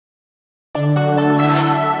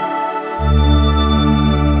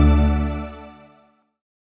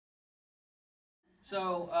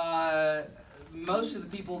So most of the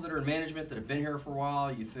people that are in management that have been here for a while,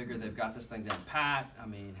 you figure they've got this thing down pat. I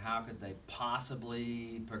mean, how could they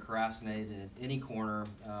possibly procrastinate in any corner,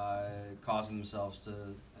 causing themselves to,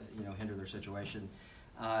 hinder their situation?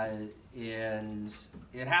 And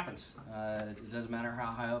it happens. It doesn't matter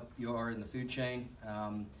how high up you are in the food chain.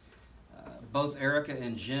 Both Erica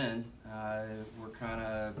and Jen were kind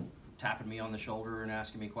of tapping me on the shoulder and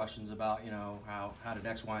asking me questions about, how did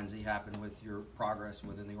X, Y, and Z happen with your progress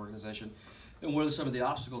within the organization, and what are some of the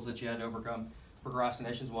obstacles that you had to overcome.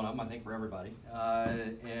 Procrastination is one of them, I think, for everybody.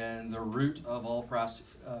 And the root of all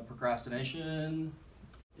procrastination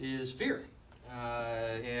is fear.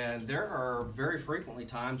 And there are very frequently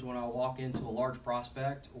times when I'll walk into a large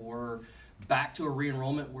prospect or back to a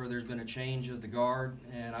re-enrollment where there's been a change of the guard,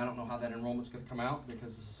 and I don't know how that enrollment's going to come out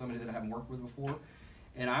because this is somebody that I haven't worked with before.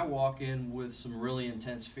 And I walk in with some really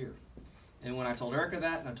intense fear. And when I told Erica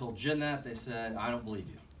that and I told Jen that, they said, "I don't believe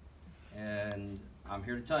you." And I'm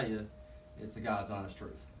here to tell you, it's the God's honest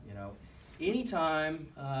truth. Anytime,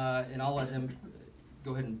 and I'll let him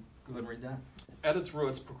go ahead and read that. At its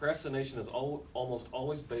roots, procrastination is almost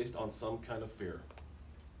always based on some kind of fear.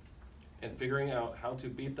 And figuring out how to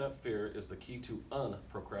beat that fear is the key to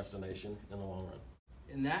unprocrastination in the long run.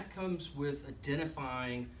 And that comes with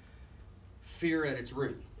identifying fear at its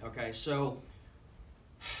root. Okay, so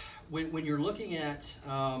when you're looking at,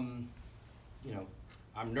 I'm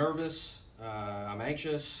nervous, I'm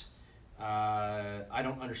anxious, I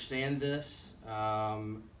don't understand this.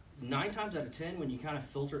 9 times out of 10, when you kind of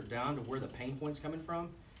filter it down to where the pain point's coming from,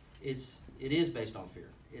 it is based on fear.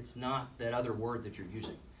 It's not that other word that you're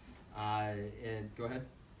using. And go ahead.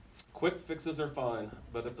 Quick fixes are fine,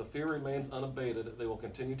 but if the fear remains unabated, they will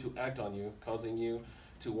continue to act on you, causing you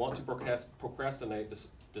to want to procrastinate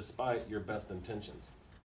despite your best intentions.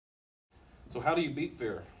 So how do you beat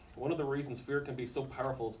fear? One of the reasons fear can be so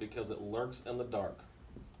powerful is because it lurks in the dark,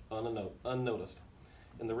 unnoticed.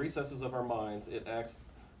 In the recesses of our minds, it acts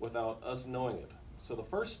without us knowing it. So the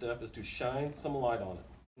first step is to shine some light on it.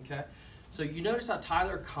 Okay. So you notice how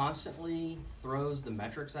Tyler constantly throws the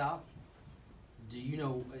metrics out? Do you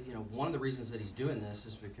know, one of the reasons that he's doing this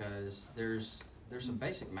is because there's some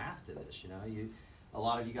basic math to this. A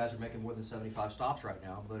lot of you guys are making more than 75 stops right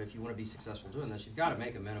now, but if you want to be successful doing this, you've got to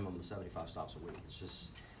make a minimum of 75 stops a week. It's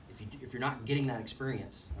just, if you're not getting that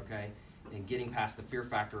experience, okay, and getting past the fear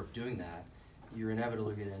factor of doing that, you're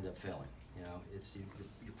inevitably going to end up failing.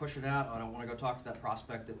 You're pushing out. I don't want to go talk to that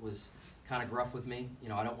prospect that was kind of gruff with me.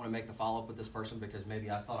 I don't want to make the follow-up with this person because maybe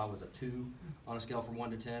I thought I was a 2 on a scale from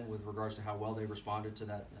 1 to 10 with regards to how well they responded to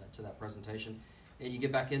that presentation. And you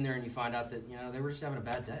get back in there and you find out that they were just having a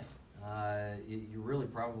bad day. You really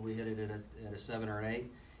probably hit it at a 7 or an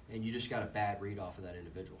 8, and you just got a bad read off of that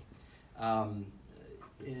individual.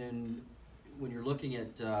 And when you're looking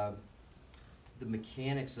at the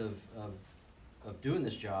mechanics of doing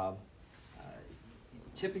this job,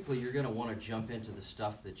 typically you're going to want to jump into the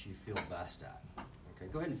stuff that you feel best at. Okay,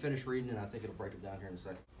 go ahead and finish reading, and I think it'll break it down here in a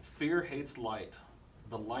second. Fear hates light.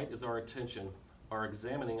 The light is our attention, our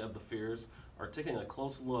examining of the fears, our taking a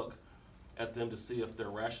close look at them to see if they're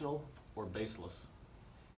rational or baseless.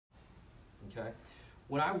 Okay.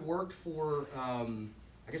 When I worked for, I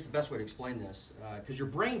guess the best way to explain this, because your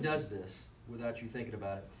brain does this without you thinking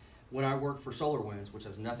about it. When I worked for SolarWinds, which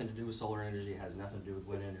has nothing to do with solar energy, it has nothing to do with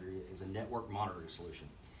wind energy, it is a network monitoring solution.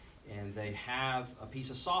 And they have a piece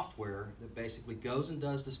of software that basically goes and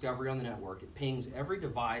does discovery on the network. It pings every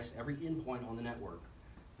device, every endpoint on the network,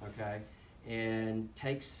 okay, and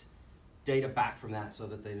takes data back from that so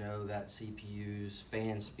that they know that CPU's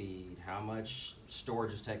fan speed, how much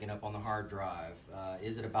storage is taken up on the hard drive,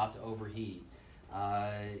 is it about to overheat,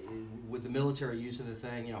 with the military use of the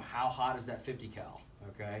thing, how hot is that 50 cal,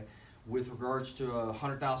 okay? With regards to a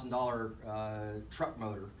 $100,000 truck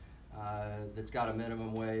motor that's got a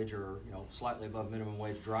minimum wage or slightly above minimum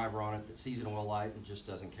wage driver on it that sees an oil light and just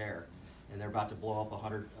doesn't care, and they're about to blow up a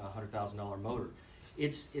 $100,000 motor.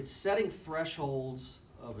 It's setting thresholds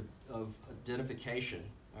of identification,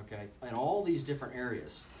 okay, in all these different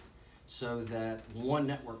areas, so that one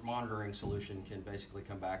network monitoring solution can basically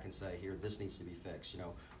come back and say, here, this needs to be fixed.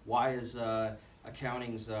 Why is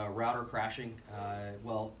accounting's router crashing?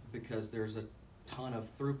 Well, because there's a ton of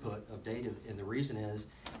throughput of data, and the reason is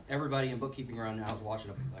everybody in bookkeeping around now is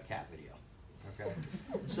watching a cat video. Okay,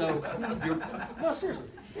 so no, seriously,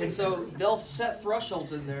 and so they'll set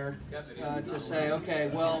thresholds in there to say, okay,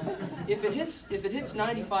 well, if it hits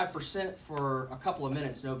 95% for a couple of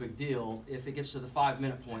minutes, no big deal. If it gets to the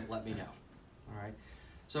 5-minute point, let me know. All right.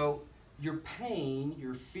 So your pain,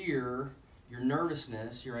 your fear, your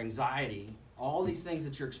nervousness, your anxiety, all these things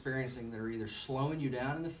that you're experiencing that are either slowing you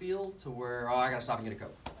down in the field to where, oh, I got to stop and get a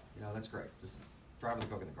Coke. You know, that's great. Just driving the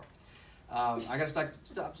Coke in the car. I got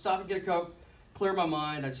to stop and get a Coke, clear my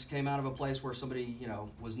mind. I just came out of a place where somebody, you know,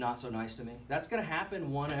 was not so nice to me. That's going to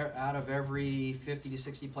happen one out of every 50 to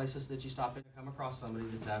 60 places that you stop and come across somebody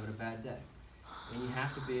that's having a bad day. And you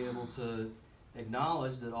have to be able to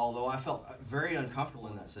acknowledge that although I felt very uncomfortable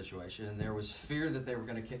in that situation and there was fear that they were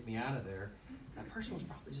going to kick me out of there, that person was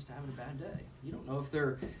probably just having a bad day. You don't know if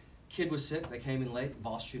their kid was sick, they came in late, the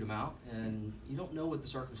boss chewed them out, and you don't know what the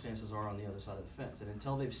circumstances are on the other side of the fence. And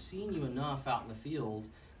until they've seen you enough out in the field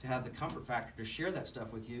to have the comfort factor to share that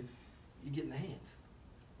stuff with you, you get in the hand.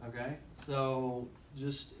 Okay? So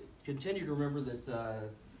just continue to remember that the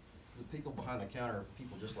people behind the counter are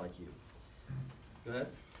people just like you. Go ahead.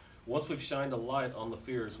 Once we've shined a light on the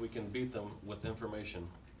fears, we can beat them with information.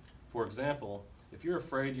 For example, if you're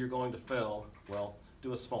afraid you're going to fail, well,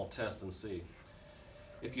 do a small test and see.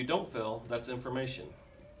 If you don't fail, that's information.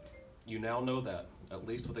 You now know that, at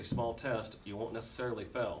least with a small test, you won't necessarily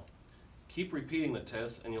fail. Keep repeating the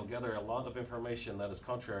test and you'll gather a lot of information that is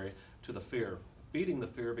contrary to the fear, beating the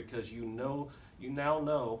fear because you now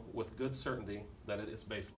know with good certainty that it is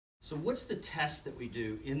baseless. So what's the test that we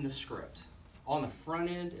do in the script, on the front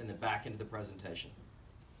end and the back end of the presentation?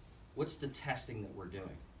 What's the testing that we're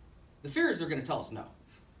doing? The fear is they're going to tell us no,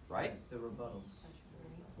 right? The rebuttals.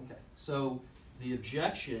 Okay, so the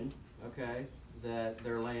objection, okay, that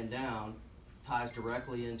they're laying down ties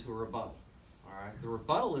directly into a rebuttal. All right, the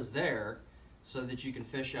rebuttal is there so that you can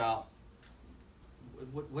fish out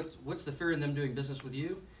what's the fear in them doing business with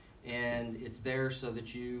you, and it's there so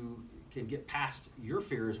that you can get past your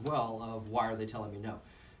fear as well of why are they telling me no,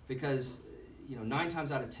 because 9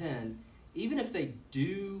 times out of 10, even if they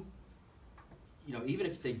do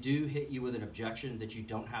hit you with an objection that you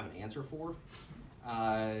don't have an answer for.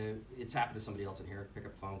 It's happened to somebody else in here. Pick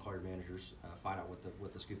up the phone, call your managers, find out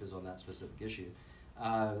what the scoop is on that specific issue.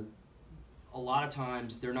 A lot of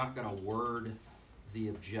times they're not going to word the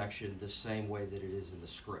objection the same way that it is in the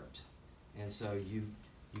script. And so you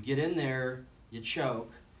get in there, you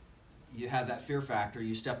choke, you have that fear factor,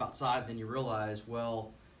 you step outside, then you realize,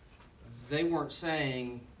 well, they weren't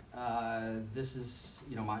saying this is,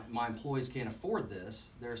 my employees can't afford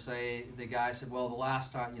this. They're saying, the guy said, well, the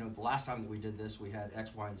last time that we did this, we had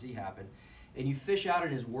X, Y, and Z happen. And you fish out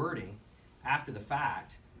in his wording after the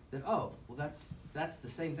fact that, oh, well, that's the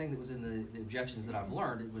same thing that was in the objections that I've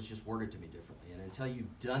learned. It was just worded to me differently. And until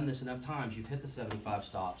you've done this enough times, you've hit the 75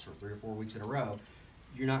 stops for 3 or 4 weeks in a row,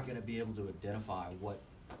 you're not going to be able to identify what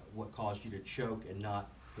caused you to choke and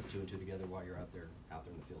not put 2 and 2 together while you're out there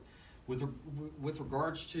in the field. With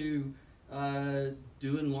regards to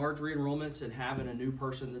doing large re-enrollments and having a new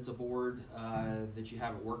person that's aboard that you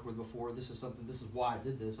haven't worked with before, this is why I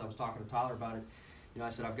did this. I was talking to Tyler about it. I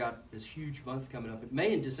said I've got this huge month coming up.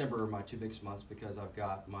 May and December are my 2 biggest months because I've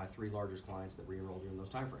got my 3 largest clients that re-enroll during those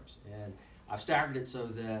time frames. And I've staggered it so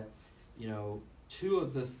that 2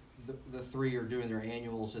 of the 3 are doing their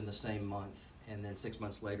annuals in the same month, and then 6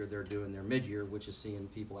 months later they're doing their mid-year, which is seeing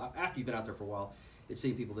people after you've been out there for a while. It's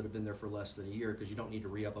seeing people that have been there for less than a year because you don't need to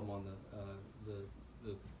re-up them on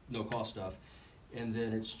the no-cost stuff, and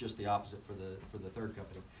then it's just the opposite for the third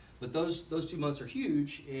company. But those 2 months are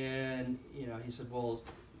huge, and he said, well,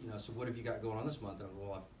 so what have you got going on this month? And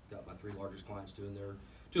well, I've got my 3 largest clients doing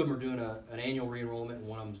 2 of them are doing an annual re-enrollment, and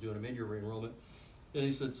one of them is doing a mid-year re-enrollment. And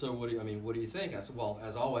he said, so what do you think? I said, well,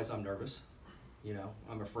 as always, I'm nervous.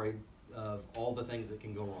 I'm afraid of all the things that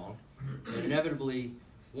can go wrong, and inevitably,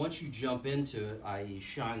 once you jump into it, i.e.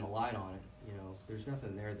 shine the light on it, there's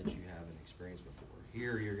nothing there that you haven't experienced before.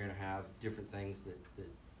 Here you're going to have different things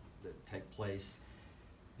that take place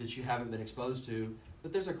that you haven't been exposed to,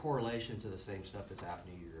 but there's a correlation to the same stuff that's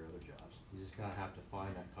happening to your other jobs. You just kind of have to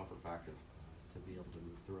find that comfort factor to be able to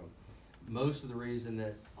move through them. Most of the reason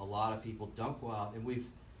that a lot of people don't go out, and we've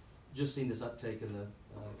just seen this uptake in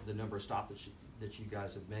the number of stops that you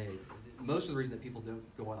guys have made. Most of the reason that people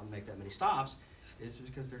don't go out and make that many stops is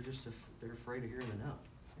because they're afraid of hearing the no,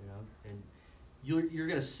 and you're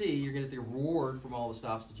going to get the reward from all the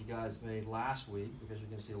stops that you guys made last week, because you're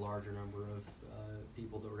going to see a larger number of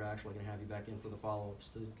people that are actually going to have you back in for the follow-ups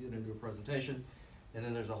to get into a presentation, and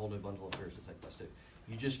then there's a whole new bundle of fears to take place too.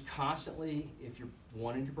 You just constantly, if you're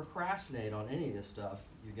wanting to procrastinate on any of this stuff,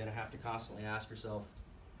 you're going to have to constantly ask yourself,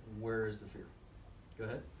 where is the fear? Go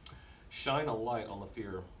ahead. Shine a light on the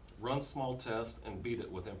fear. Run small tests and beat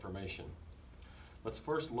it with information. Let's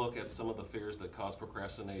first look at some of the fears that cause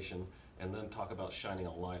procrastination and then talk about shining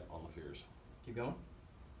a light on the fears. Keep going.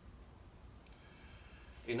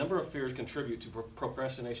 A number of fears contribute to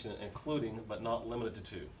procrastination, including but not limited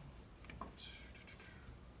to.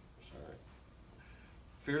 Sorry.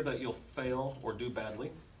 Fear that you'll fail or do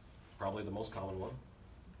badly, probably the most common one.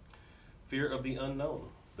 Fear of the unknown.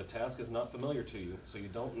 The task is not familiar to you, so you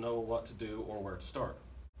don't know what to do or where to start.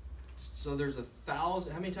 So there's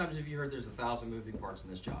 1,000, how many times have you heard there's 1,000 moving parts in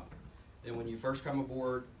this job? And when you first come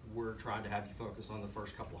aboard, we're trying to have you focus on the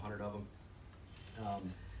first couple hundred of them.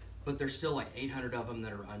 But there's still like 800 of them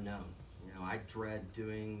that are unknown. You know, I dread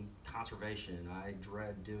doing conservation. I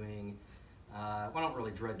dread doing, well, I don't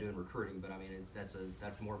really dread doing recruiting, but I mean, that's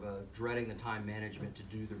more of a dreading the time management to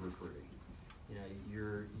do the recruiting. You know,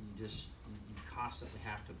 you constantly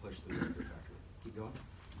have to push through the fear factor. Keep going.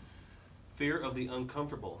 Fear of the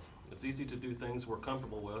uncomfortable. It's easy to do things we're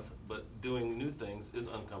comfortable with, but doing new things is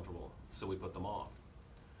uncomfortable, so we put them off.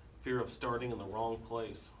 Fear of starting in the wrong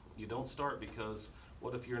place. You don't start because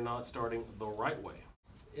what if you're not starting the right way?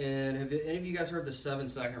 And have any of you guys heard the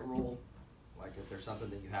 7-second rule? Like if there's something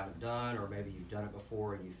that you haven't done, or maybe you've done it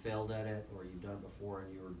before and you failed at it, or you've done it before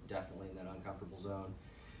and you were definitely in that uncomfortable zone,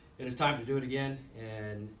 and it's time to do it again.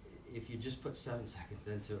 And if you just put 7 seconds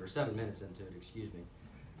into it, or 7 minutes into it, excuse me,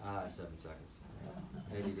 7 seconds.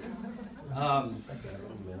 ADD.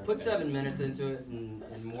 Put 7 minutes into it,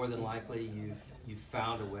 and more than likely you've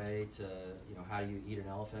found a way to, you know, how do you eat an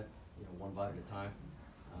elephant? You know, one bite at a time.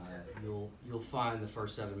 You'll find the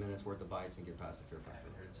first 7 minutes worth of bites and get past the fear factor.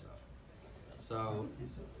 So,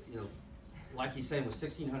 you know, like he's saying, with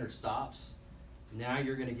 1,600 stops, now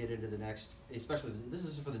you're going to get into the next. Especially, this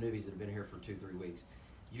is for the newbies that have been here for 2-3 weeks.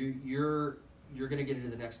 You're going to get into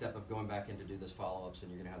the next step of going back in to do those follow-ups, and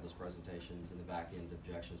you're going to have those presentations and the back-end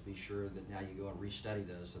objections. Be sure that now you go and restudy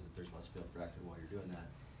those so that there's less fear factor while you're doing that.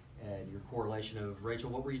 And your correlation of, Rachel,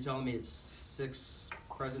 what were you telling me? It's 6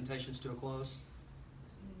 presentations to a close?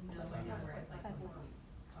 No, we're at like 5.4.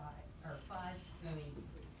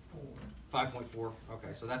 5.4.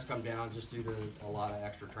 Okay, so that's come down just due to a lot of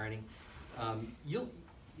extra training. You'll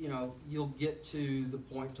get to the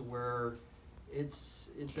point to where it's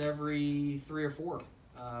every 3 or 4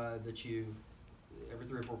 every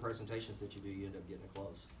 3 or 4 presentations that you do, you end up getting a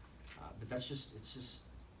close. But it's just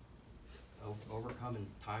overcoming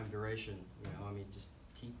time duration. You know, I mean, just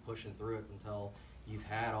keep pushing through it until you've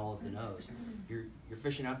had all of the no's. You're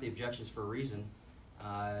fishing out the objections for a reason,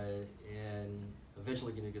 and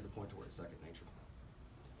eventually going to get to the point to where it's second nature.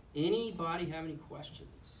 Anybody have any questions?